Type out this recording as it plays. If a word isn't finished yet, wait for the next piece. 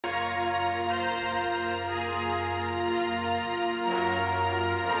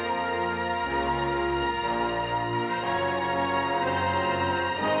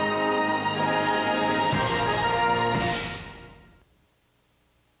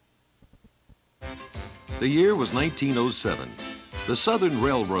The year was 1907. The Southern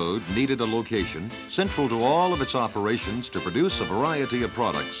Railroad needed a location central to all of its operations to produce a variety of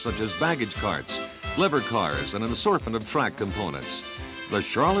products such as baggage carts, lever cars, and an assortment of track components. The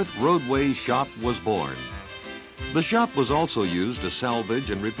Charlotte Roadway Shop was born. The shop was also used to salvage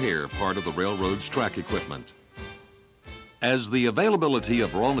and repair part of the railroad's track equipment. As the availability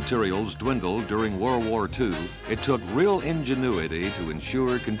of raw materials dwindled during World War II, it took real ingenuity to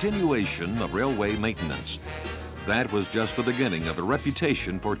ensure continuation of railway maintenance. That was just the beginning of a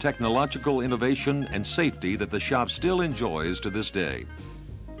reputation for technological innovation and safety that the shop still enjoys to this day.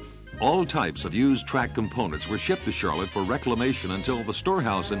 All types of used track components were shipped to Charlotte for reclamation until the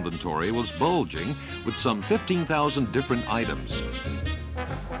storehouse inventory was bulging with some 15,000 different items.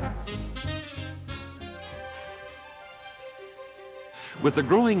 With the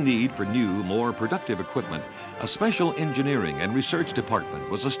growing need for new, more productive equipment, a special engineering and research department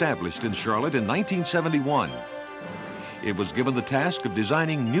was established in Charlotte in 1971. It was given the task of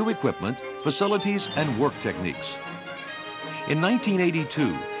designing new equipment, facilities, and work techniques. In 1982,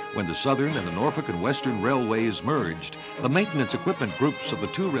 when the Southern and the Norfolk and Western Railways merged, the maintenance equipment groups of the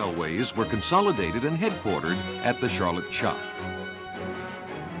two railways were consolidated and headquartered at the Charlotte shop.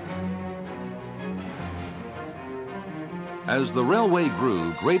 As the railway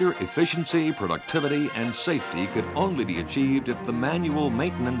grew, greater efficiency, productivity, and safety could only be achieved if the manual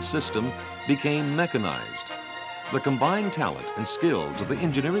maintenance system became mechanized. The combined talent and skills of the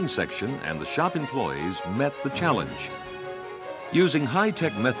engineering section and the shop employees met the challenge. Using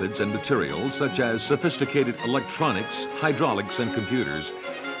high-tech methods and materials such as sophisticated electronics, hydraulics, and computers,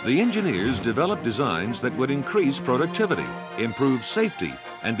 the engineers developed designs that would increase productivity, improve safety,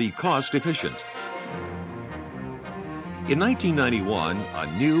 and be cost-efficient. In 1991,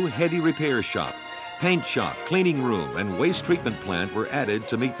 a new heavy repair shop, paint shop, cleaning room, and waste treatment plant were added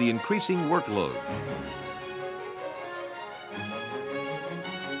to meet the increasing workload.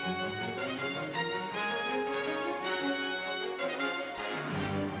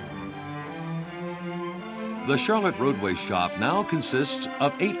 The Charlotte Roadway Shop now consists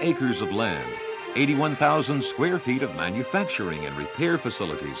of 8 acres of land, 81,000 square feet of manufacturing and repair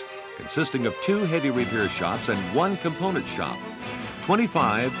facilities, consisting of 2 heavy repair shops and 1 component shop,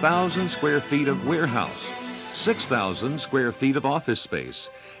 25,000 square feet of warehouse, 6,000 square feet of office space,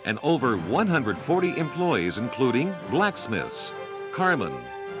 and over 140 employees including blacksmiths, carmen,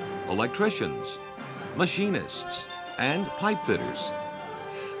 electricians, machinists, and pipe fitters.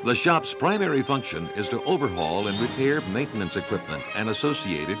 The shop's primary function is to overhaul and repair maintenance equipment and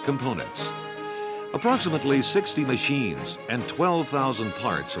associated components. Approximately 60 machines and 12,000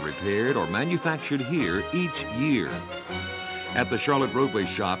 parts are repaired or manufactured here each year. At the Charlotte Roadway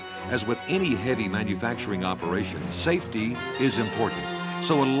Shop, as with any heavy manufacturing operation, safety is important,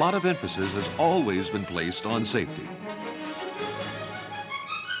 so a lot of emphasis has always been placed on safety.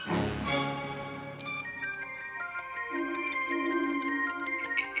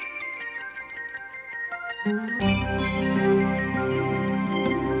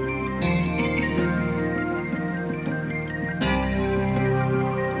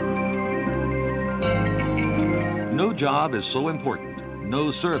 No job is so important,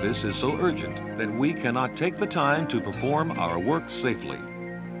 no service is so urgent that we cannot take the time to perform our work safely.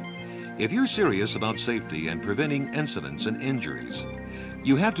 If you're serious about safety and preventing incidents and injuries,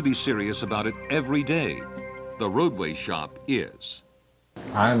 you have to be serious about it every day. The Roadway Shop is.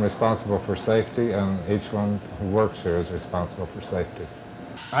 I'm responsible for safety, and each one who works here is responsible for safety.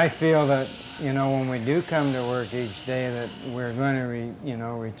 I feel that, when we do come to work each day, that we're going to,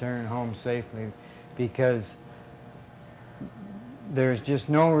 return home safely, because there's just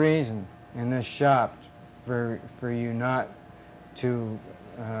no reason in this shop for you not to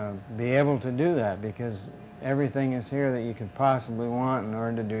be able to do that, because everything is here that you could possibly want in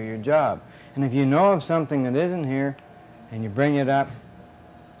order to do your job. And if you know of something that isn't here and you bring it up,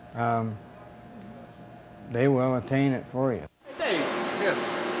 they will attain it for you. Hey, yes.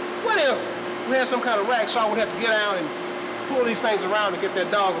 What if we had some kind of rack so I would have to get out and pull these things around and get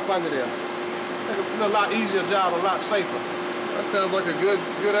that dog up under there? Make it a lot easier job, a lot safer. That sounds like a good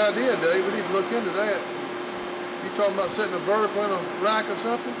idea, Dave. We need to look into that. You talking about setting a vertical in a rack or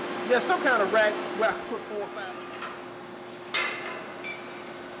something? Yeah, some kind of rack where I can put 4 or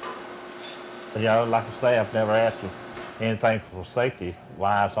 5. Like I say, I've never asked for anything for safety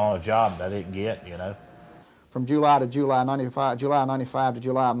wise on a job that I didn't get, From July of 95 to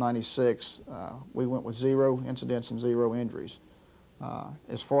July of 96, we went with 0 incidents and 0 injuries.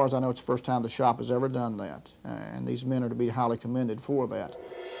 As far as I know, it's the first time the shop has ever done that, and these men are to be highly commended for that.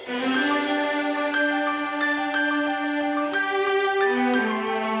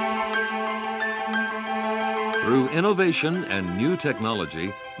 Through innovation and new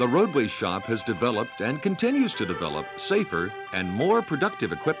technology, the Roadway Shop has developed and continues to develop safer and more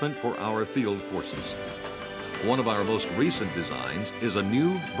productive equipment for our field forces. One of our most recent designs is a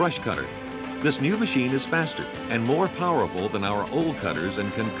new brush cutter. This new machine is faster and more powerful than our old cutters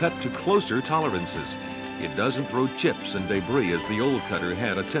and can cut to closer tolerances. It doesn't throw chips and debris as the old cutter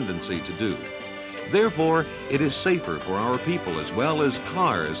had a tendency to do. Therefore, it is safer for our people as well as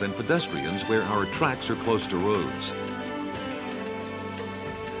cars and pedestrians where our tracks are close to roads.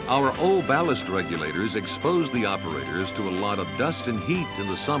 Our old ballast regulators expose the operators to a lot of dust and heat in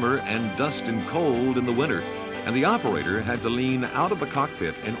the summer and dust and cold in the winter, and the operator had to lean out of the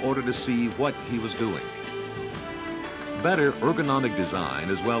cockpit in order to see what he was doing. Better ergonomic design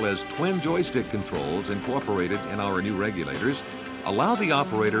as well as twin joystick controls incorporated in our new regulators allow the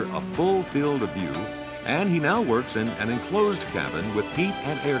operator a full field of view, and he now works in an enclosed cabin with heat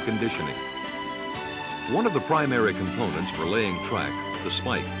and air conditioning. One of the primary components for laying track, the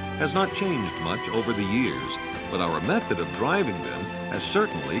spike, has not changed much over the years, but our method of driving them has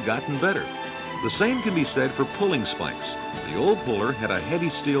certainly gotten better. The same can be said for pulling spikes. The old puller had a heavy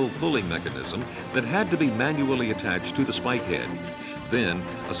steel pulling mechanism that had to be manually attached to the spike head. Then,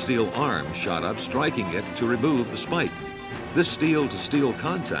 a steel arm shot up, striking it to remove the spike. This steel-to-steel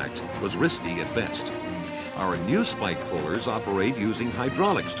contact was risky at best. Our new spike pullers operate using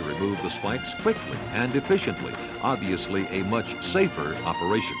hydraulics to remove the spikes quickly and efficiently, obviously a much safer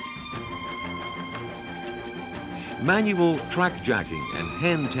operation. Manual track jacking and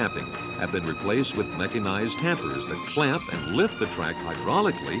hand tamping have been replaced with mechanized tampers that clamp and lift the track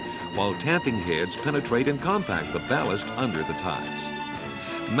hydraulically while tamping heads penetrate and compact the ballast under the ties.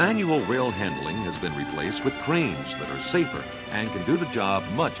 Manual rail handling has been replaced with cranes that are safer and can do the job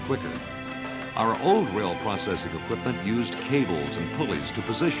much quicker. Our old rail processing equipment used cables and pulleys to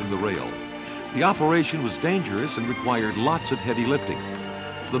position the rail. The operation was dangerous and required lots of heavy lifting.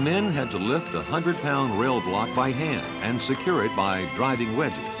 The men had to lift a 100-pound rail block by hand and secure it by driving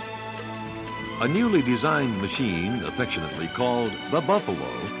wedges. A newly designed machine, affectionately called the Buffalo,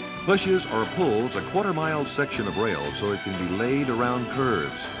 pushes or pulls a quarter-mile section of rail so it can be laid around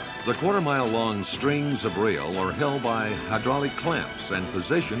curves. The quarter-mile-long strings of rail are held by hydraulic clamps and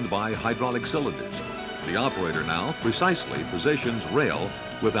positioned by hydraulic cylinders. The operator now precisely positions rail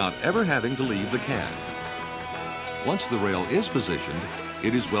without ever having to leave the cab. Once the rail is positioned,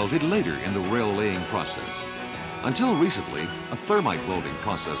 it is welded later in the rail laying process. Until recently, a thermite welding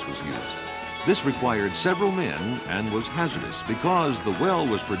process was used. This required several men and was hazardous because the weld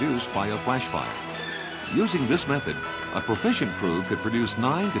was produced by a flash fire. Using this method, a proficient crew could produce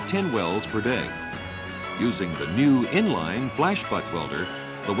 9 to 10 welds per day. Using the new inline flash butt welder,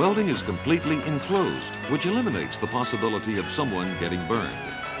 the welding is completely enclosed, which eliminates the possibility of someone getting burned.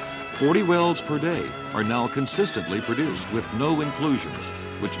 40 welds per day are now consistently produced with no inclusions,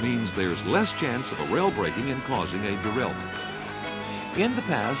 which means there's less chance of a rail breaking and causing a derailment. In the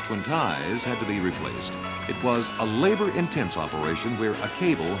past, when ties had to be replaced, it was a labor-intense operation where a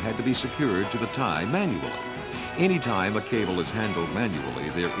cable had to be secured to the tie manually. Anytime a cable is handled manually,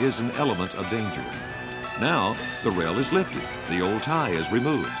 there is an element of danger. Now, the rail is lifted, the old tie is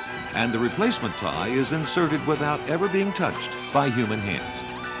removed, and the replacement tie is inserted without ever being touched by human hands.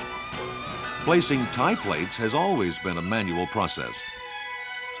 Placing tie plates has always been a manual process.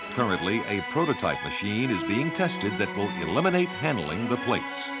 Currently, a prototype machine is being tested that will eliminate handling the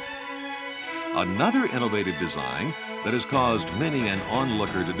plates. Another innovative design that has caused many an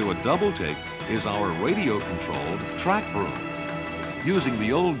onlooker to do a double take is our radio-controlled track broom. Using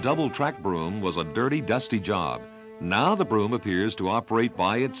the old double track broom was a dirty, dusty job. Now the broom appears to operate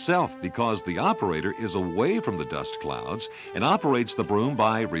by itself because the operator is away from the dust clouds and operates the broom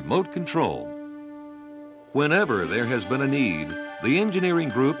by remote control. Whenever there has been a need, the engineering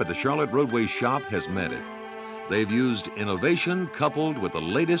group at the Charlotte Roadway Shop has met it. They've used innovation coupled with the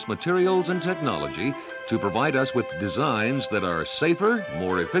latest materials and technology to provide us with designs that are safer,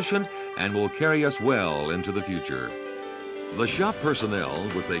 more efficient, and will carry us well into the future. The shop personnel,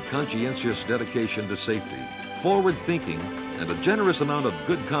 with a conscientious dedication to safety, forward thinking, and a generous amount of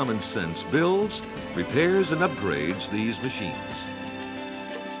good common sense, builds, repairs, and upgrades these machines.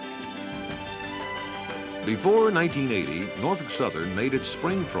 Before 1980, Norfolk Southern made its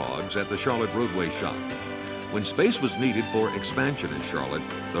spring frogs at the Charlotte Roadway Shop. When space was needed for expansion in Charlotte,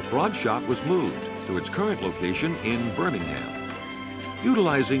 the frog shop was moved to its current location in Birmingham.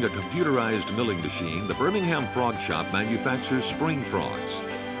 Utilizing a computerized milling machine, the Birmingham Frog Shop manufactures spring frogs.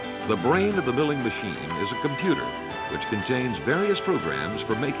 The brain of the milling machine is a computer, which contains various programs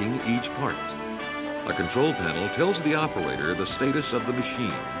for making each part. A control panel tells the operator the status of the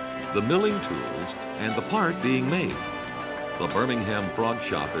machine. the milling tools, and the part being made. The Birmingham Frog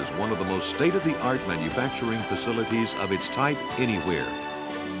Shop is one of the most state-of-the-art manufacturing facilities of its type anywhere.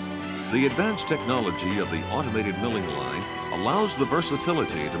 The advanced technology of the automated milling line allows the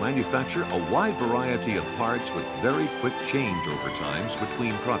versatility to manufacture a wide variety of parts with very quick changeover times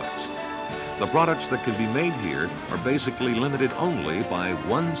between products. The products that can be made here are basically limited only by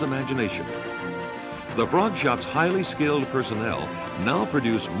one's imagination. The Frog Shop's highly skilled personnel now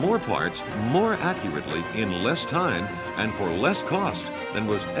produce more parts more accurately in less time and for less cost than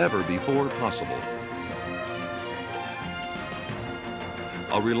was ever before possible.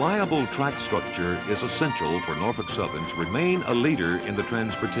 A reliable track structure is essential for Norfolk Southern to remain a leader in the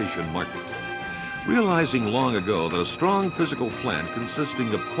transportation market. Realizing long ago that a strong physical plant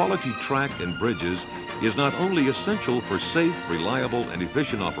consisting of quality track and bridges is not only essential for safe, reliable, and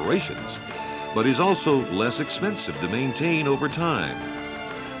efficient operations, but is also less expensive to maintain over time.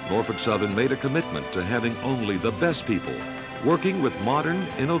 Norfolk Southern made a commitment to having only the best people working with modern,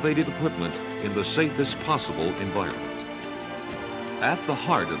 innovative equipment in the safest possible environment. At the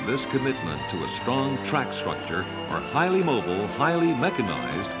heart of this commitment to a strong track structure are highly mobile, highly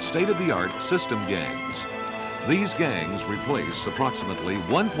mechanized, state-of-the-art system gangs. These gangs replace approximately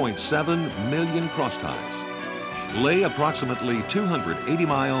 1.7 million crossties, lay approximately 280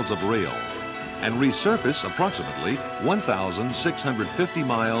 miles of rail, and resurface approximately 1,650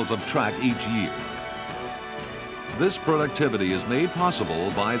 miles of track each year. This productivity is made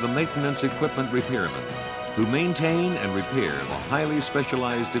possible by the maintenance equipment repairmen, who maintain and repair the highly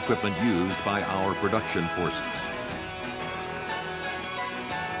specialized equipment used by our production forces.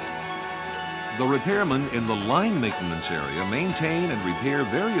 The repairmen in the line maintenance area maintain and repair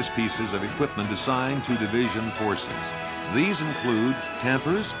various pieces of equipment assigned to division forces. These include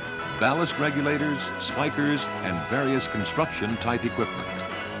tampers, ballast regulators, spikers, and various construction-type equipment.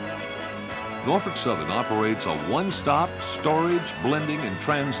 Norfolk Southern operates a one-stop storage, blending, and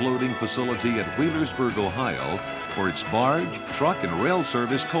transloading facility at Wheelersburg, Ohio for its barge, truck, and rail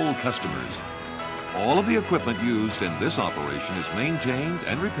service coal customers. All of the equipment used in this operation is maintained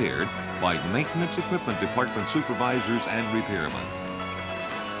and repaired by Maintenance Equipment Department supervisors and repairmen.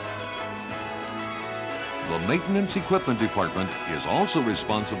 The Maintenance Equipment Department is also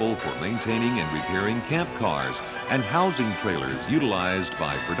responsible for maintaining and repairing camp cars and housing trailers utilized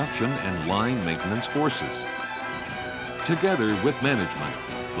by production and line maintenance forces. Together with management,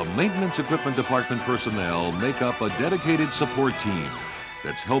 the Maintenance Equipment Department personnel make up a dedicated support team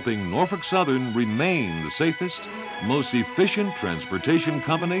that's helping Norfolk Southern remain the safest, most efficient transportation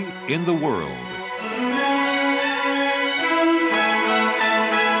company in the world.